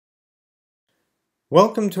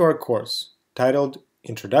Welcome to our course, titled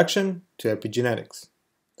Introduction to Epigenetics.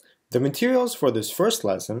 The materials for this first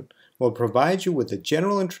lesson will provide you with a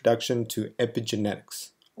general introduction to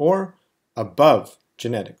epigenetics, or above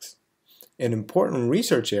genetics, an important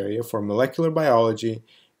research area for molecular biology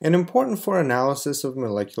and important for analysis of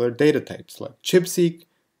molecular data types like ChIP-Seq,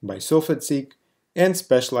 Bisulfate-Seq, and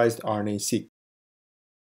specialized RNA-Seq.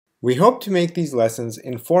 We hope to make these lessons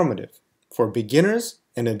informative for beginners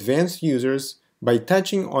and advanced users by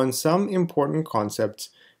touching on some important concepts,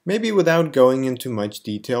 maybe without going into much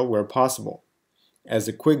detail where possible. As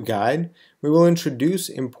a quick guide, we will introduce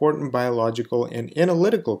important biological and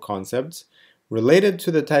analytical concepts related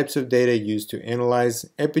to the types of data used to analyze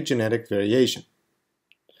epigenetic variation.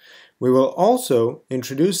 We will also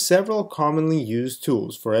introduce several commonly used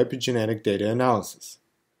tools for epigenetic data analysis.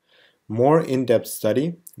 More in-depth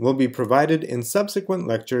study will be provided in subsequent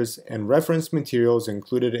lectures and reference materials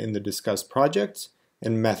included in the discussed projects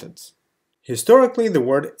and methods. Historically, the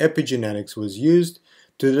word epigenetics was used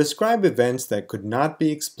to describe events that could not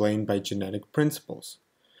be explained by genetic principles.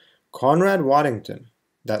 Conrad Waddington,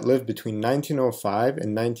 that lived between 1905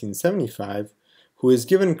 and 1975, who is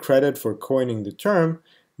given credit for coining the term,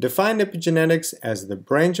 defined epigenetics as the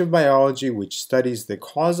branch of biology which studies the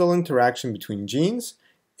causal interaction between genes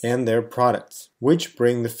and their products, which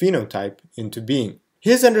bring the phenotype into being.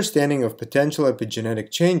 His understanding of potential epigenetic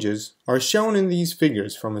changes are shown in these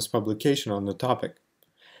figures from his publication on the topic.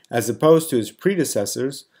 As opposed to his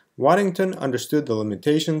predecessors, Waddington understood the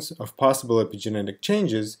limitations of possible epigenetic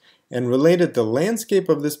changes and related the landscape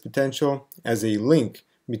of this potential as a link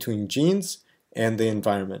between genes and the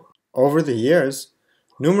environment. Over the years,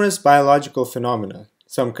 numerous biological phenomena,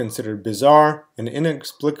 some considered bizarre and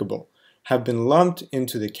inexplicable, have been lumped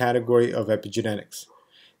into the category of epigenetics.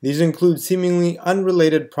 These include seemingly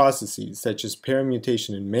unrelated processes such as pair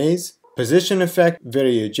mutation in maize, position effect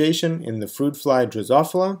variegation in the fruit fly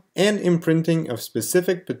Drosophila, and imprinting of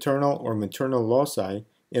specific paternal or maternal loci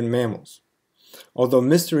in mammals. Although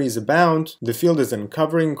mysteries abound, the field is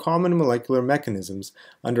uncovering common molecular mechanisms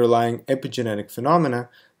underlying epigenetic phenomena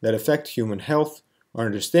that affect human health, our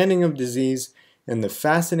understanding of disease, and the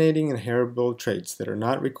fascinating inheritable traits that are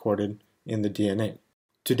not recorded in the DNA.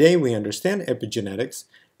 Today we understand epigenetics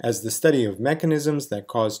as the study of mechanisms that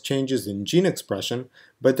cause changes in gene expression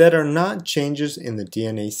but that are not changes in the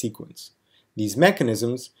DNA sequence. These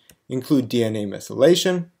mechanisms include DNA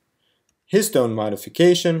methylation, histone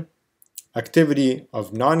modification, activity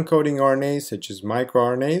of non-coding RNAs such as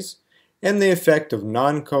microRNAs, and the effect of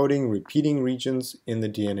non-coding repeating regions in the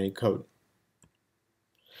DNA code.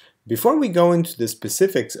 Before we go into the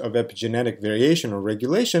specifics of epigenetic variation or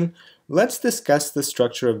regulation, let's discuss the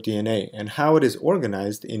structure of DNA and how it is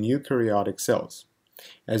organized in eukaryotic cells.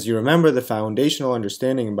 As you remember, the foundational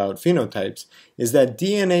understanding about phenotypes is that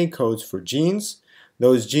DNA codes for genes.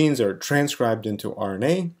 Those genes are transcribed into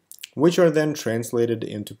RNA, which are then translated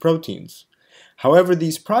into proteins. However,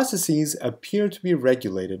 these processes appear to be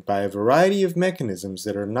regulated by a variety of mechanisms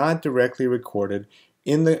that are not directly recorded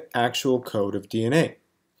in the actual code of DNA.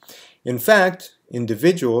 In fact,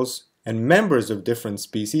 individuals and members of different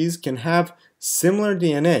species can have similar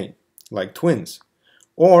DNA, like twins,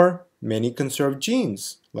 or many conserved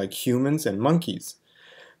genes, like humans and monkeys.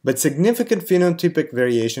 But significant phenotypic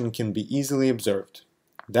variation can be easily observed.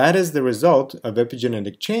 That is the result of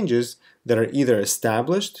epigenetic changes that are either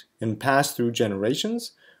established and passed through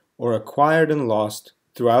generations, or acquired and lost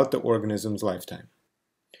throughout the organism's lifetime.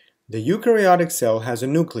 The eukaryotic cell has a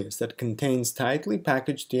nucleus that contains tightly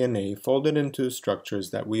packaged DNA folded into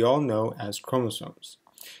structures that we all know as chromosomes.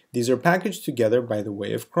 These are packaged together by the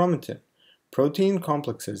way of chromatin, protein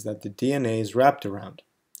complexes that the DNA is wrapped around.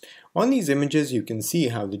 On these images you can see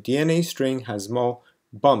how the DNA string has small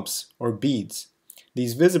bumps or beads.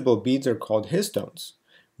 These visible beads are called histones.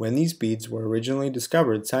 When these beads were originally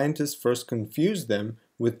discovered, scientists first confused them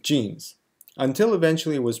with genes, until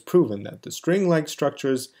eventually it was proven that the string-like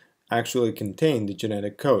structures actually contain the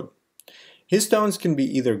genetic code. Histones can be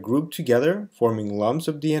either grouped together, forming lumps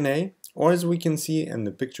of DNA, or as we can see in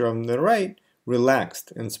the picture on the right,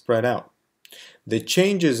 relaxed and spread out. The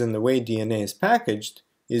changes in the way DNA is packaged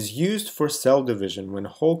is used for cell division when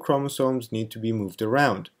whole chromosomes need to be moved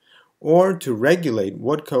around, or to regulate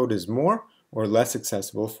what code is more or less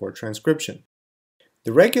accessible for transcription.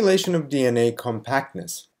 The regulation of DNA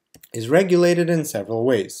compactness is regulated in several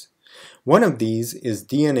ways. One of these is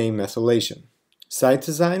DNA methylation.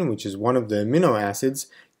 Cytosine, which is one of the amino acids,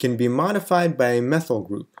 can be modified by a methyl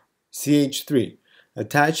group, CH3,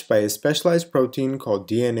 attached by a specialized protein called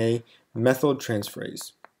DNA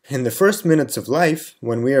methyltransferase. In the first minutes of life,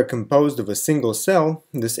 when we are composed of a single cell,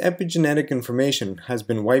 this epigenetic information has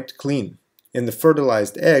been wiped clean. In the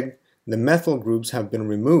fertilized egg, the methyl groups have been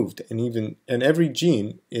removed, and every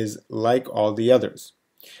gene is like all the others.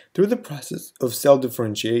 Through the process of cell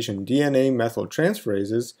differentiation, DNA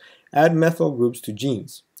methyltransferases add methyl groups to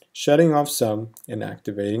genes, shutting off some and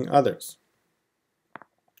activating others.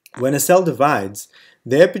 When a cell divides,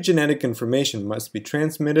 the epigenetic information must be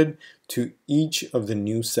transmitted to each of the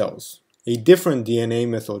new cells. A different DNA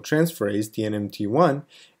methyltransferase, DNMT1,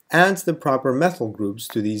 adds the proper methyl groups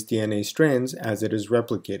to these DNA strands as it is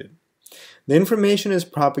replicated. The information is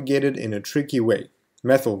propagated in a tricky way.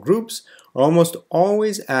 Methyl groups are almost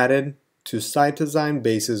always added to cytosine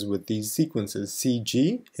bases with these sequences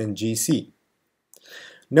CG and GC.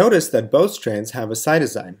 Notice that both strands have a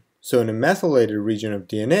cytosine, so in a methylated region of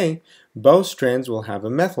DNA, both strands will have a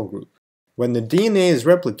methyl group. When the DNA is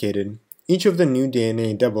replicated, each of the new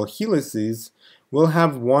DNA double helices will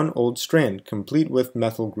have one old strand complete with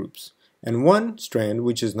methyl groups, and one strand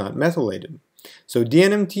which is not methylated. So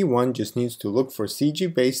DNMT1 just needs to look for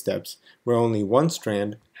CG base steps where only one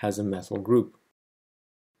strand has a methyl group.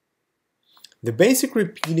 The basic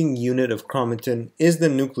repeating unit of chromatin is the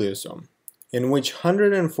nucleosome, in which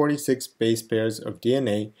 146 base pairs of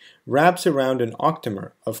DNA wraps around an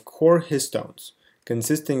octamer of core histones,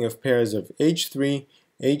 consisting of pairs of H3,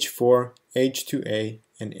 H4, H2A,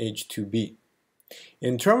 and H2B.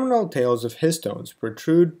 N-terminal tails of histones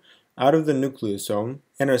protrude out of the nucleosome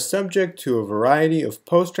and are subject to a variety of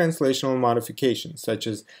post-translational modifications such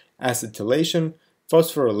as acetylation,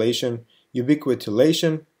 phosphorylation,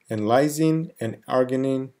 ubiquitination, and lysine and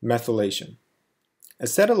arginine methylation.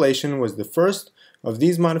 Acetylation was the first of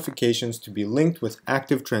these modifications to be linked with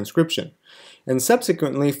active transcription, and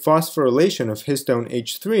subsequently phosphorylation of histone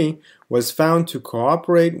H3 was found to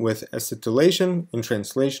cooperate with acetylation in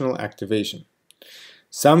translational activation.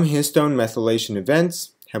 Some histone methylation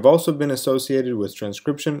events have also been associated with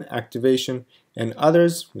transcription activation and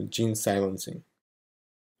others with gene silencing.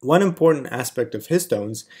 One important aspect of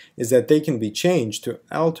histones is that they can be changed to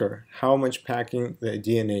alter how much packing the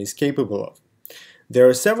DNA is capable of. There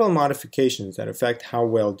are several modifications that affect how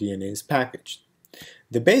well DNA is packaged.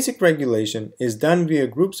 The basic regulation is done via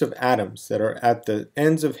groups of atoms that are at the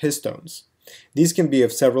ends of histones. These can be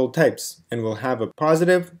of several types and will have a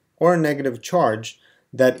positive or a negative charge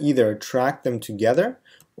that either attract them together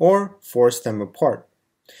or force them apart.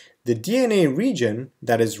 The DNA region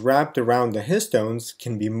that is wrapped around the histones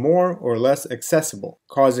can be more or less accessible,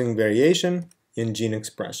 causing variation in gene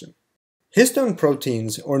expression. Histone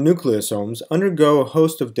proteins, or nucleosomes, undergo a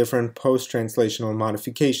host of different post-translational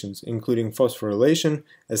modifications, including phosphorylation,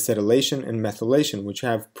 acetylation, and methylation, which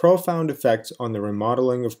have profound effects on the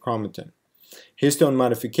remodeling of chromatin. Histone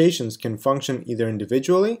modifications can function either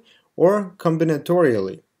individually or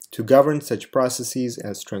combinatorially to govern such processes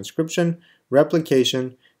as transcription,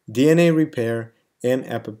 replication, DNA repair, and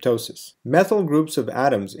apoptosis. Methyl groups of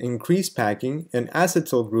atoms increase packing and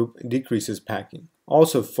acetyl group decreases packing.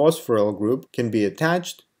 Also, phosphoryl group can be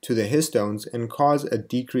attached to the histones and cause a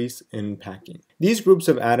decrease in packing. These groups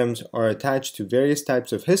of atoms are attached to various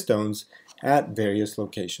types of histones at various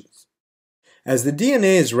locations. As the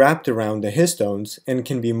DNA is wrapped around the histones and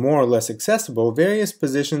can be more or less accessible, various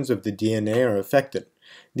positions of the DNA are affected.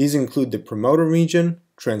 These include the promoter region,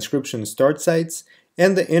 transcription start sites,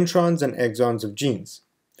 and the introns and exons of genes.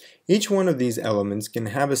 Each one of these elements can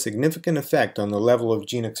have a significant effect on the level of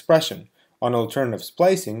gene expression, on alternative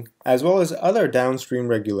splicing, as well as other downstream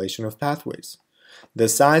regulation of pathways. The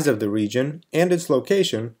size of the region and its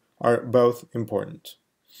location are both important.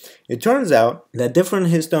 It turns out that different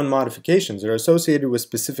histone modifications are associated with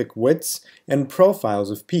specific widths and profiles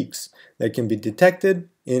of peaks that can be detected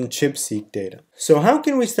in ChIP-Seq data. So how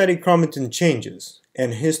can we study chromatin changes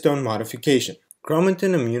and histone modification?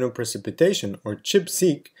 Chromatin immunoprecipitation, or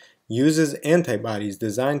ChIP-Seq, uses antibodies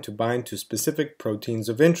designed to bind to specific proteins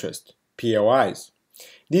of interest, POIs.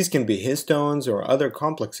 These can be histones or other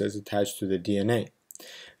complexes attached to the DNA.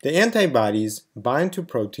 The antibodies bind to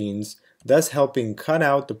proteins, thus helping cut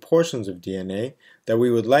out the portions of DNA that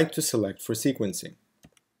we would like to select for sequencing.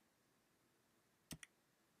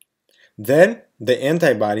 Then, the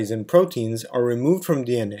antibodies and proteins are removed from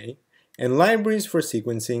DNA, and libraries for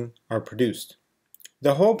sequencing are produced.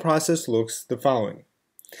 The whole process looks the following.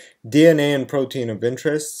 DNA and protein of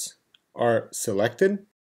interests are selected,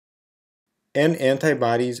 and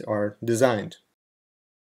antibodies are designed.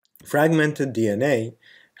 Fragmented DNA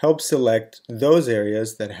helps select those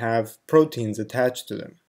areas that have proteins attached to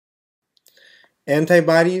them.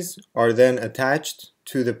 Antibodies are then attached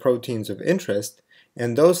to the proteins of interest,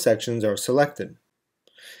 and those sections are selected.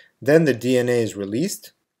 Then the DNA is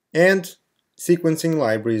released, and sequencing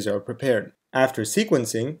libraries are prepared. After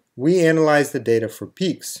sequencing, we analyze the data for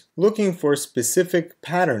peaks, looking for specific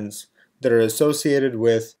patterns that are associated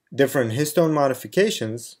with different histone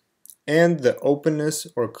modifications and the openness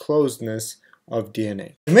or closedness of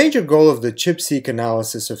DNA. The major goal of the ChIP-Seq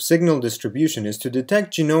analysis of signal distribution is to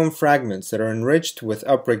detect genome fragments that are enriched with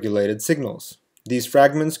upregulated signals. These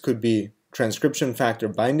fragments could be transcription factor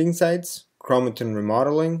binding sites, chromatin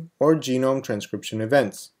remodeling, or genome transcription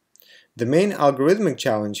events. The main algorithmic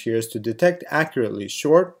challenge here is to detect accurately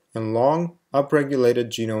short and long upregulated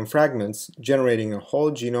genome fragments, generating a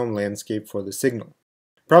whole genome landscape for the signal.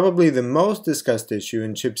 Probably the most discussed issue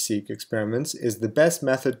in ChIP-Seq experiments is the best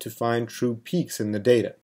method to find true peaks in the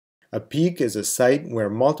data. A peak is a site where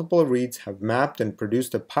multiple reads have mapped and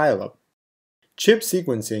produced a pileup. ChIP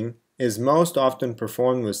sequencing is most often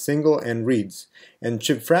performed with single-end reads, and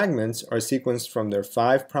ChIP fragments are sequenced from their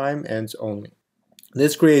 5' ends only.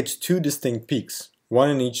 This creates two distinct peaks, one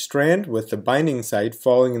in each strand with the binding site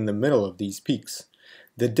falling in the middle of these peaks.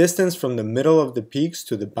 The distance from the middle of the peaks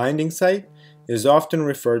to the binding site is often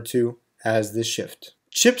referred to as the shift.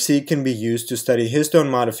 ChIP-Seq can be used to study histone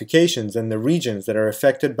modifications and the regions that are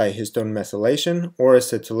affected by histone methylation or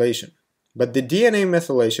acetylation. But the DNA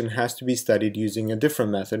methylation has to be studied using a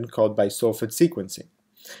different method called bisulfate sequencing.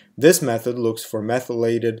 This method looks for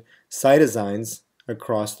methylated cytosines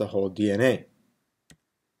across the whole DNA.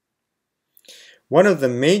 One of the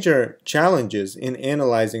major challenges in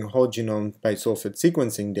analyzing whole genome bisulfate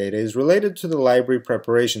sequencing data is related to the library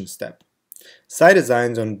preparation step.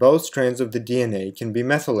 Cytosines on both strands of the DNA can be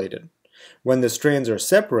methylated. When the strands are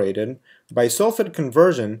separated, bisulfate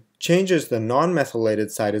conversion changes the non-methylated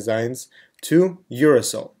cytosines to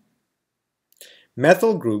uracil.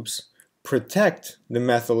 Methyl groups protect the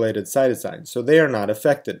methylated cytosines, so they are not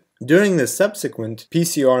affected. During the subsequent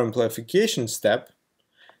PCR amplification step,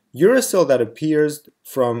 uracil that appears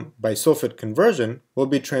from bisulfate conversion will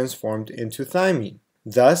be transformed into thymine.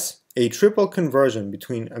 Thus, a triple conversion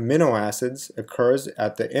between amino acids occurs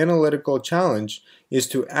at the analytical challenge is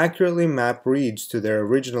to accurately map reads to their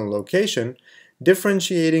original location,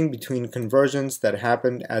 differentiating between conversions that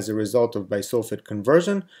happened as a result of bisulfate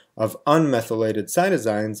conversion of unmethylated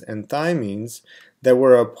cytosines and thymines that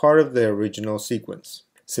were a part of the original sequence.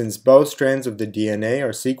 Since both strands of the DNA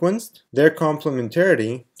are sequenced, their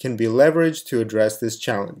complementarity can be leveraged to address this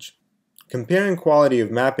challenge. Comparing quality of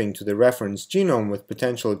mapping to the reference genome with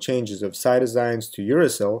potential changes of cytosines to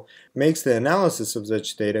uracil makes the analysis of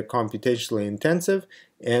such data computationally intensive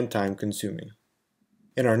and time-consuming.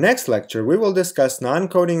 In our next lecture, we will discuss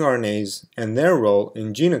non-coding RNAs and their role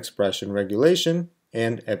in gene expression regulation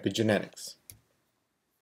and epigenetics.